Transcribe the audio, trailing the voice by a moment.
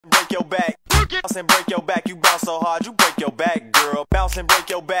Break your back, bounce and break your back. You bounce so hard, you break your back, girl. Bounce and break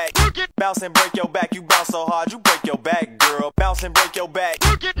your back, bounce and break your back. You bounce so hard, you break your back, girl. Bounce and break your back.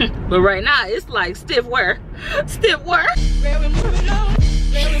 But right now it's like stiff work, stiff work.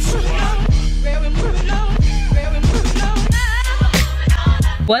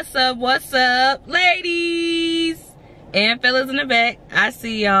 What's up, ladies and fellas in the back? I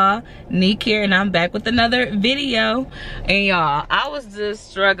see y'all. Nique here, and I'm back with another video. And y'all, I was just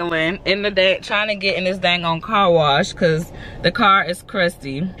struggling in the day trying to get in this dang on car wash because the car is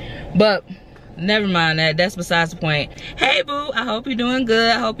crusty. But never mind that, that's besides the point. Hey boo, I hope you're doing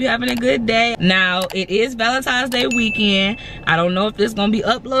good. I hope you're having a good day. Now, it is Valentine's Day weekend. I don't know if this is gonna be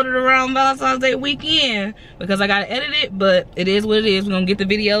uploaded around Valentine's Day weekend because I gotta edit it, but it is what it is. We're gonna get the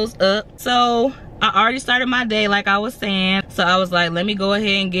videos up. So I already started my day like I was saying. So I was like, let me go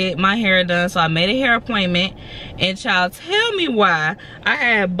ahead and get my hair done. So I made a hair appointment. And child, tell me why. I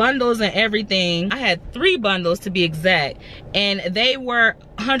had bundles and everything. I had 3 bundles to be exact. And they were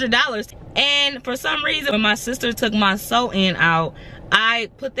 $100. And for some reason, when my sister took my sew-in out,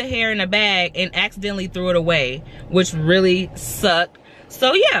 I put the hair in a bag and accidentally threw it away, which really sucked.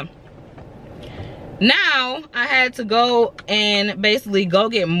 So yeah. Now I had to go and basically go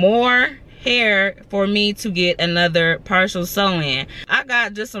get more hair for me to get another partial sew-in. I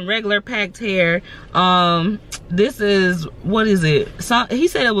got just some regular packed hair. This is, what is it? He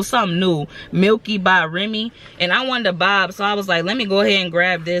said it was something new, Milky by Remy, and I wanted a bob, so I was like, let me go ahead and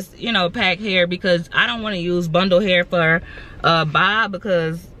grab this, you know, packed hair, because I don't want to use bundle hair for bob,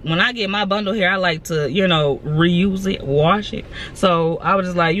 because when I get my bundle hair, I like to, you know, reuse it, wash it. So I was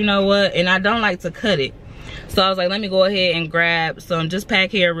just like, you know what, and I don't like to cut it. So I was like, let me go ahead and grab some just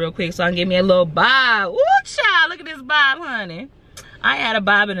pack hair real quick so I can get me a little bob. Ooh, child, look at this bob, honey. I ain't had a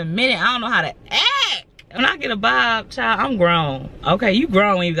bob in a minute. I don't know how to act. When I get a bob, child, I'm grown. Okay, you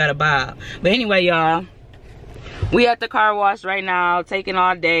grown when you got a bob. But anyway, y'all, we at the car wash right now, taking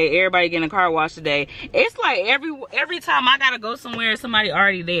all day. Everybody getting a car wash today. It's like every time I gotta go somewhere, somebody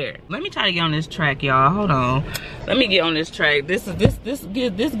already there. Let me try to get on this track, y'all. Hold on. Let me get on this track. This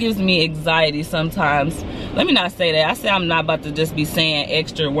gives me anxiety sometimes. Let me not say that. I say I'm not about to just be saying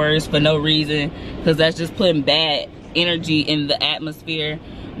extra words for no reason, because that's just putting bad energy in the atmosphere.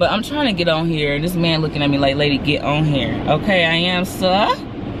 But I'm trying to get on here. This man looking at me like, lady, get on here. Okay, I am, sir.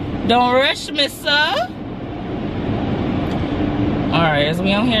 Don't rush me, sir. All right, is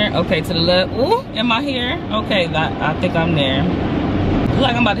we on here? Okay, to the left. Ooh, am I here? Okay, I think I'm there. Look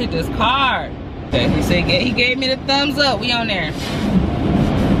like I'm about to hit this car. Okay, he said he gave me the thumbs up. We on there.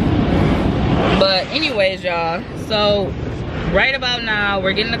 But anyways, y'all, so right about now,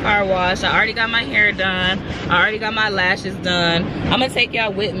 we're getting the car wash. I already got my hair done. I already got my lashes done. I'm gonna take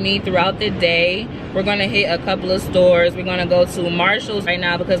y'all with me throughout the day. We're gonna hit a couple of stores. We're gonna go to Marshall's right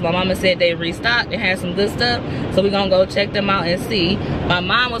now because my mama said they restocked and had some good stuff. So we're gonna go check them out and see. My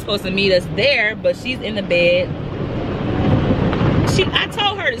mom was supposed to meet us there, but she's in the bed. I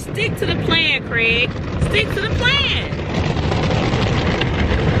told her to stick to the plan, Craig. Stick to the plan.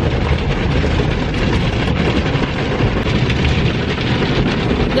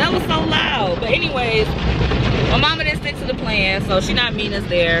 That was so loud. But anyways, my mama didn't stick to the plan, so she's not meeting us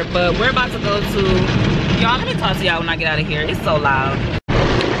there. But we're about to go to, y'all, let me talk to y'all when I get out of here. It's so loud.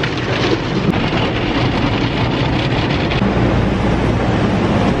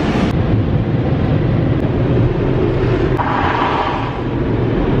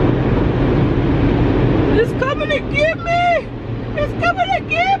 It's coming to get me. It's coming to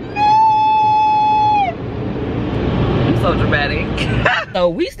get me. I'm so dramatic. So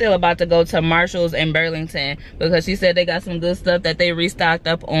we still about to go to Marshall's in Burlington because she said they got some good stuff that they restocked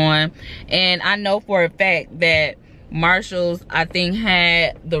up on. And I know for a fact that Marshall's, I think,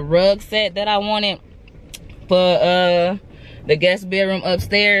 had the rug set that I wanted for the guest bedroom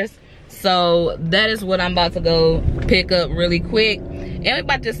upstairs. So that is what I'm about to go pick up really quick. And we're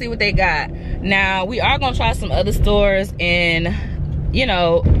about to see what they got. Now, we are gonna try some other stores and, you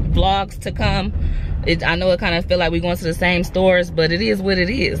know, vlogs to come. I know it kind of feel like we're going to the same stores, but it is what it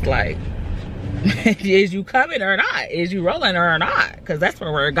is. Like, is you coming or not? Is you rolling or not? Because that's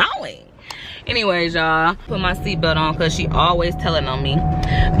where we're going. Anyways, y'all, put my seatbelt on because she always telling on me.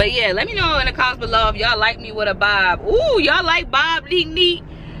 But yeah, let me know in the comments below if y'all like me with a bob. Ooh, y'all like bob, neat.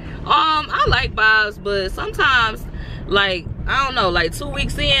 I like bobs, but sometimes, like, I don't know, like 2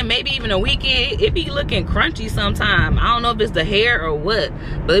 weeks in, maybe even a weekend, it be looking crunchy sometime. I don't know if it's the hair or what,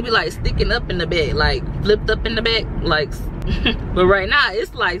 but it be like sticking up in the back, like flipped up in the back, like. But right now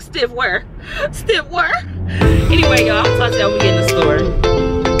it's like stiff wear. Anyway, y'all, I'm talking to y'all when we get in the store.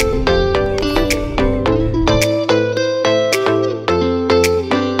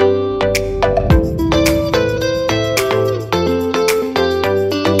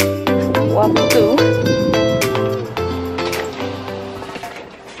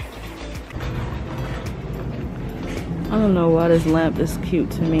 lamp is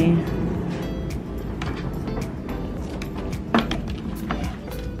cute to me.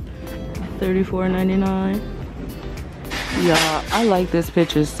 $34.99. Y'all, I like this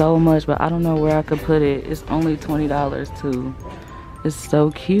picture so much, but I don't know where I could put it. It's only $20 too. It's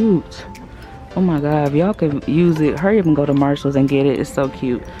so cute. Oh my god, if y'all can use it, hurry up and go to Marshall's and get it. It's so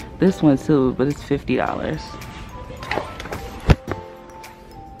cute. This one too, but it's $50.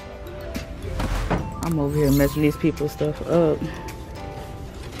 I'm over here messing these people's stuff up.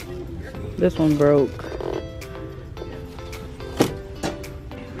 This one broke.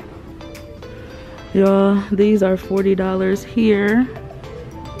 Y'all, these are $40 here.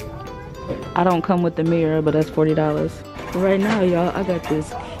 I don't come with the mirror, but that's $40. Right now, y'all, I got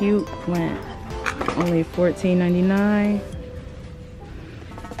this cute plant. Only $14.99.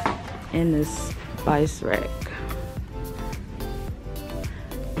 And this spice rack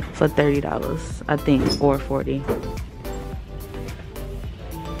for $30, I think, or $40.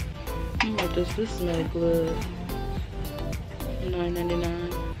 Oh, does this smell good?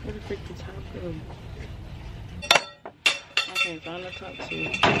 $9.99. Where the frick the top go? I can't find the top too.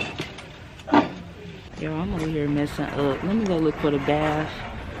 Yo, I'm over here messing up. Let me go look for the bath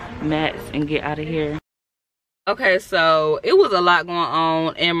mats and get out of here. Okay, so it was a lot going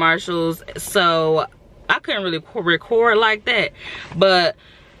on in Marshall's, so I couldn't really record like that, but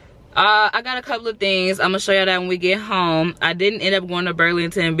I got a couple of things. I'm gonna show y'all that when we get home. I didn't end up going to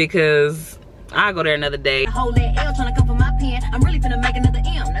Burlington because I'll go there another day. Hold that L, trying to come for my pen. I'm really finna make another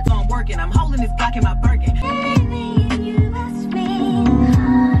M. That's all I'm working. I'm holding this Glock in my Birkin.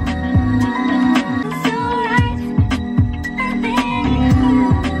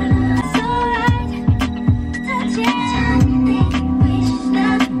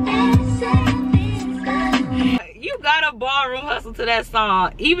 Ballroom hustle to that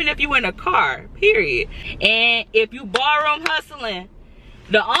song, even if you in a car, period. And if you ballroom hustling,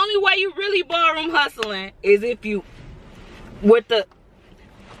 the only way you really ballroom hustling is if you with the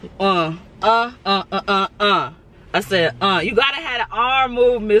I said you gotta have the arm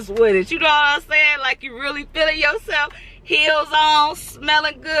movements with it, you know what I'm saying? Like you really feeling yourself, heels on,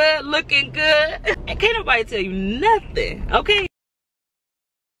 smelling good, looking good, and can't nobody tell you nothing, okay?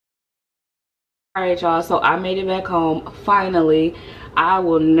 Alright y'all, so I made it back home finally. I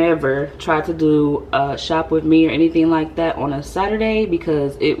will never try to do a shop with me or anything like that on a Saturday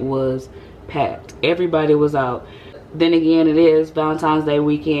because it was packed. Everybody was out. Then again, it is Valentine's Day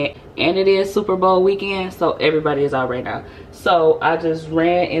weekend and it is Super Bowl weekend, so everybody is out right now. So I just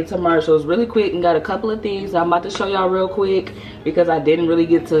ran into Marshall's really quick and got a couple of things I'm about to show y'all real quick because I didn't really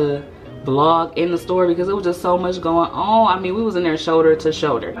get to vlog in the store because it was just so much going on. I mean, we was in there shoulder to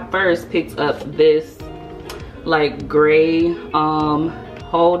shoulder. First picked up this like gray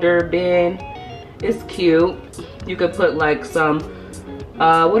holder bin. It's cute. You could put like some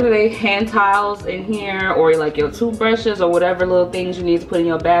what are they, hand towels in here, or like your toothbrushes or whatever little things you need to put in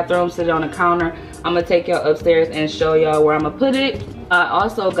your bathroom. Sit it on the counter. I'm gonna take y'all upstairs and show y'all where I'm gonna put it. I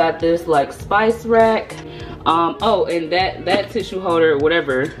also got this like spice rack. Oh, and that tissue holder,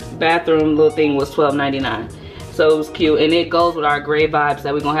 whatever, bathroom little thing was $12.99. So it was cute, and it goes with our gray vibes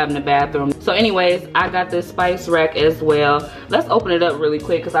that we're gonna have in the bathroom. So anyways, I got this spice rack as well. Let's open it up really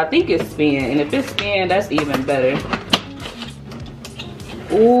quick because I think it's spin, and if it's spin, that's even better.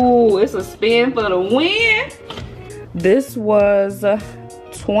 Ooh, it's a spin for the win. This was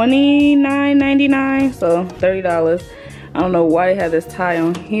 $29.99, so $30. I don't know why they have this tie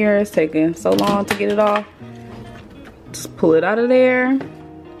on here. It's taking so long to get it off. Just pull it out of there.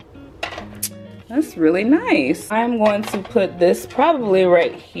 That's really nice. I'm going to put this probably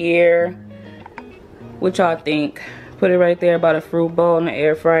right here. What y'all think? Put it right there by the fruit bowl in the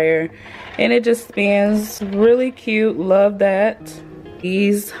air fryer. And it just spins really cute. Love that.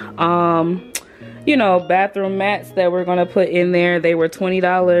 These you know, bathroom mats that we're gonna put in there, they were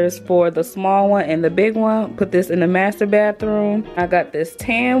 $20 for the small one and the big one. Put this in the master bathroom. I got this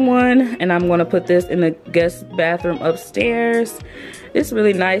tan one and I'm gonna put this in the guest bathroom upstairs. It's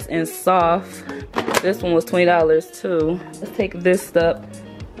really nice and soft. This one was $20 too. Let's take this stuff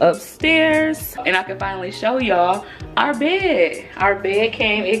upstairs and I can finally show y'all our bed. Our bed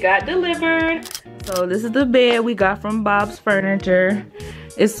came, it got delivered. So this is the bed we got from Bob's Furniture.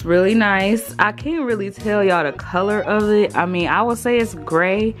 It's really nice. I can't really tell y'all the color of it. I mean, I would say it's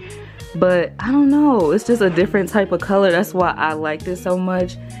gray, but I don't know. It's just a different type of color. That's why I liked it so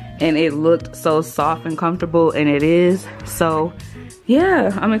much. And it looked so soft and comfortable, and it is. So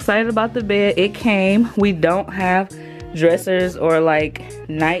yeah, I'm excited about the bed. It came. We don't have dressers or like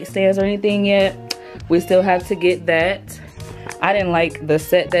nightstands or anything yet. We still have to get that. I didn't like the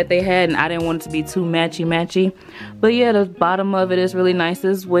set that they had, and I didn't want it to be too matchy. But yeah, the bottom of it is really nice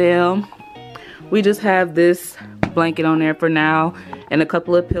as well. We just have this blanket on there for now and a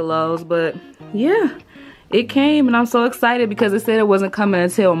couple of pillows. But yeah, it came, and I'm so excited because it said it wasn't coming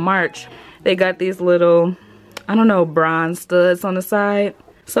until March. They got these little, I don't know, bronze studs on the side.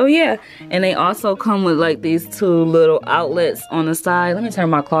 So yeah, and they also come with like these two little outlets on the side. Let me turn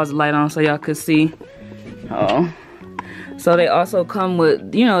my closet light on so y'all could see. Oh. So they also come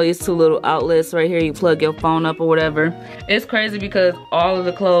with, you know, these two little outlets right here. You plug your phone up or whatever. It's crazy because all of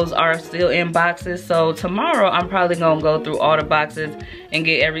the clothes are still in boxes. So tomorrow I'm probably gonna go through all the boxes and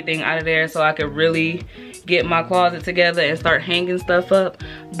get everything out of there so I could really get my closet together and start hanging stuff up.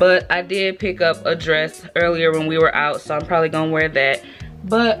 But I did pick up a dress earlier when we were out, so I'm probably gonna wear that.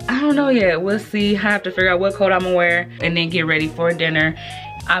 But I don't know yet. We'll see. I have to figure out what coat I'm gonna wear and then get ready for dinner.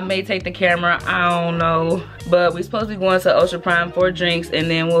 I may take the camera, I don't know. But we're supposed to be going to Ocean Prime for drinks, and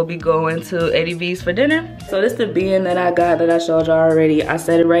then we'll be going to Eddie V's for dinner. So this is the bin that I got that I showed y'all already. I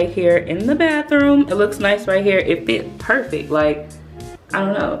set it right here in the bathroom. It looks nice right here. It fit perfect. Like, I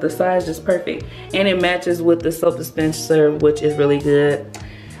don't know, the size just perfect. And it matches with the soap dispenser, which is really good.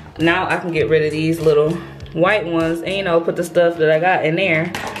 Now I can get rid of these little white ones and, you know, put the stuff that I got in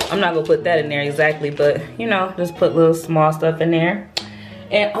there. I'm not gonna put that in there exactly, but, you know, just put little small stuff in there.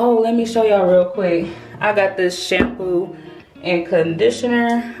 And oh, let me show y'all real quick. I got this shampoo and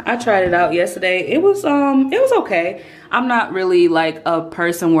conditioner. I tried it out yesterday. It was okay. I'm not really like a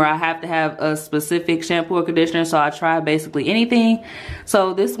person where I have to have a specific shampoo or conditioner, so I try basically anything.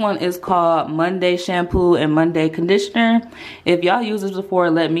 So this one is called Monday Shampoo and Monday Conditioner. If y'all used this before,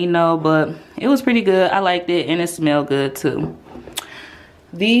 let me know, but it was pretty good. I liked it, and it smelled good too.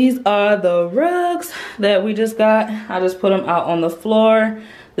 These are the rugs that we just got. I just put them out on the floor.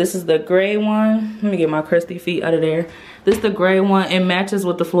 This is the gray one. Let me get my crusty feet out of there. This is the gray one. It matches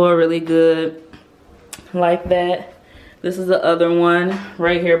with the floor really good, like that. This is the other one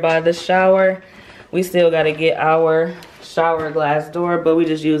right here by the shower. We still got to get our shower glass door, but we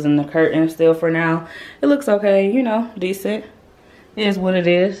just using the curtain still for now. It looks okay, you know, decent. It is what it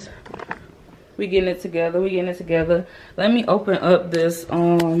is. We getting it together. We getting it together. Let me open up this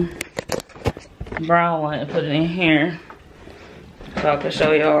brown one and put it in here so I can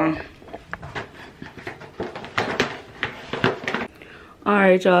show y'all.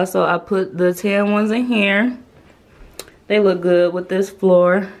 Alright, y'all, so I put the tan ones in here. They look good with this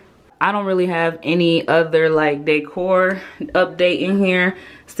floor. I don't really have any other like decor update in here.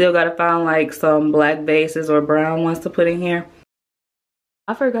 Still gotta find like some black vases or brown ones to put in here.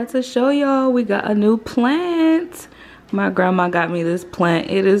 I forgot to show y'all, we got a new plant. My grandma got me this plant.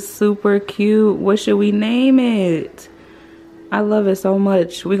 It is super cute. What should we name it? I love it so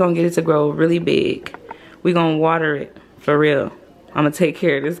much. We're gonna get it to grow really big. We're gonna water it for real. I'm gonna take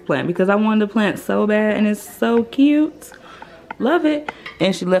care of this plant because I wanted the plant so bad, and it's so cute. Love it.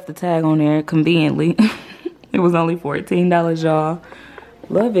 And she left the tag on there conveniently. It was only $14, y'all.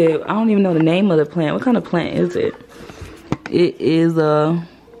 Love it. I don't even know the name of the plant. What kind of plant is it? It is a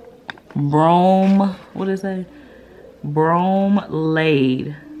brome, what is that?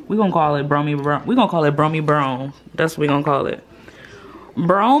 Bromelade. We're gonna call it bromie brome. We're gonna call it bromie brome. That's what we're gonna call it.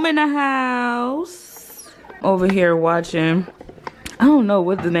 Brome in the house. Over here watching, I don't know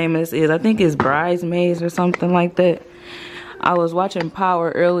what the name of this is. I think it's Bridesmaids or something like that. I was watching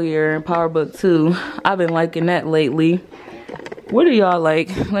Power earlier, Power Book 2. I've been liking that lately. What do y'all like?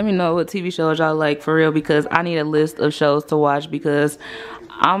 Let me know what TV shows y'all like for real, because I need a list of shows to watch, because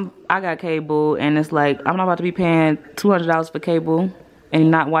I got cable, and it's like I'm not about to be paying $200 for cable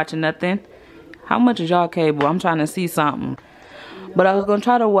and not watching nothing. How much is y'all cable? I'm trying to see something. But I was gonna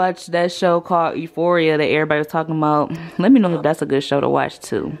try to watch that show called Euphoria that everybody was talking about. Let me know if that's a good show to watch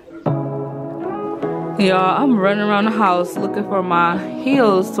too. Y'all, I'm running around the house looking for my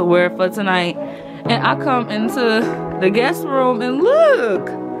heels to wear for tonight, and I come into the guest room and look,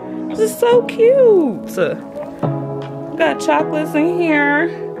 this is so cute. Got chocolates in here.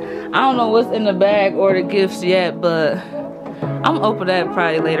 I don't know what's in the bag or the gifts yet, but I'm gonna open that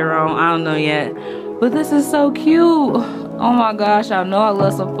probably later on. I don't know yet, but this is so cute. Oh my gosh, I know I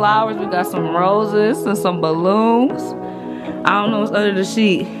love some flowers. We got some roses and some balloons. I don't know what's under the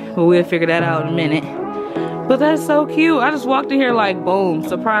sheet, but we'll figure that out in a minute. But that's so cute. I just walked in here like, boom,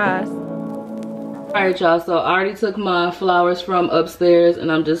 surprise. Alright, y'all, so I already took my flowers from upstairs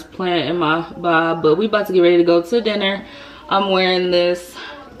and I'm just planting my bob, but we about to get ready to go to dinner. I'm wearing this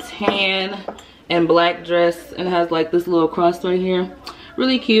tan and black dress, and it has like this little cross right here.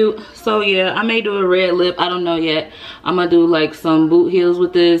 Really cute. So yeah, I may do a red lip, I don't know yet. I'm gonna do like some boot heels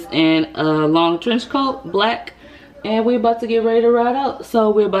with this and a long trench coat, black. and we're about to get ready to ride out. So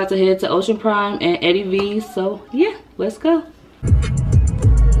we're about to head to Ocean Prime and Eddie V's. So yeah, let's go.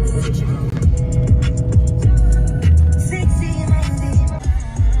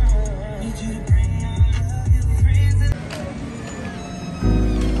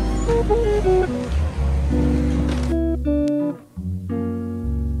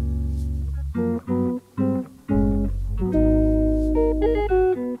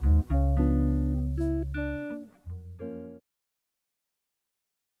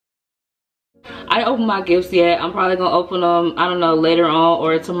 I didn't open my gifts yet. I'm probably gonna open them, I don't know, later on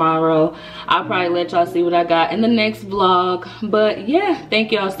or tomorrow. I'll probably let y'all see what I got in the next vlog. But yeah,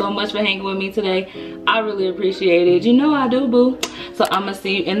 thank y'all so much for hanging with me today. I really appreciate it. You know I do, boo. So I'm gonna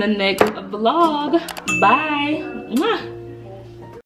see you in the next vlog. Bye. Mwah.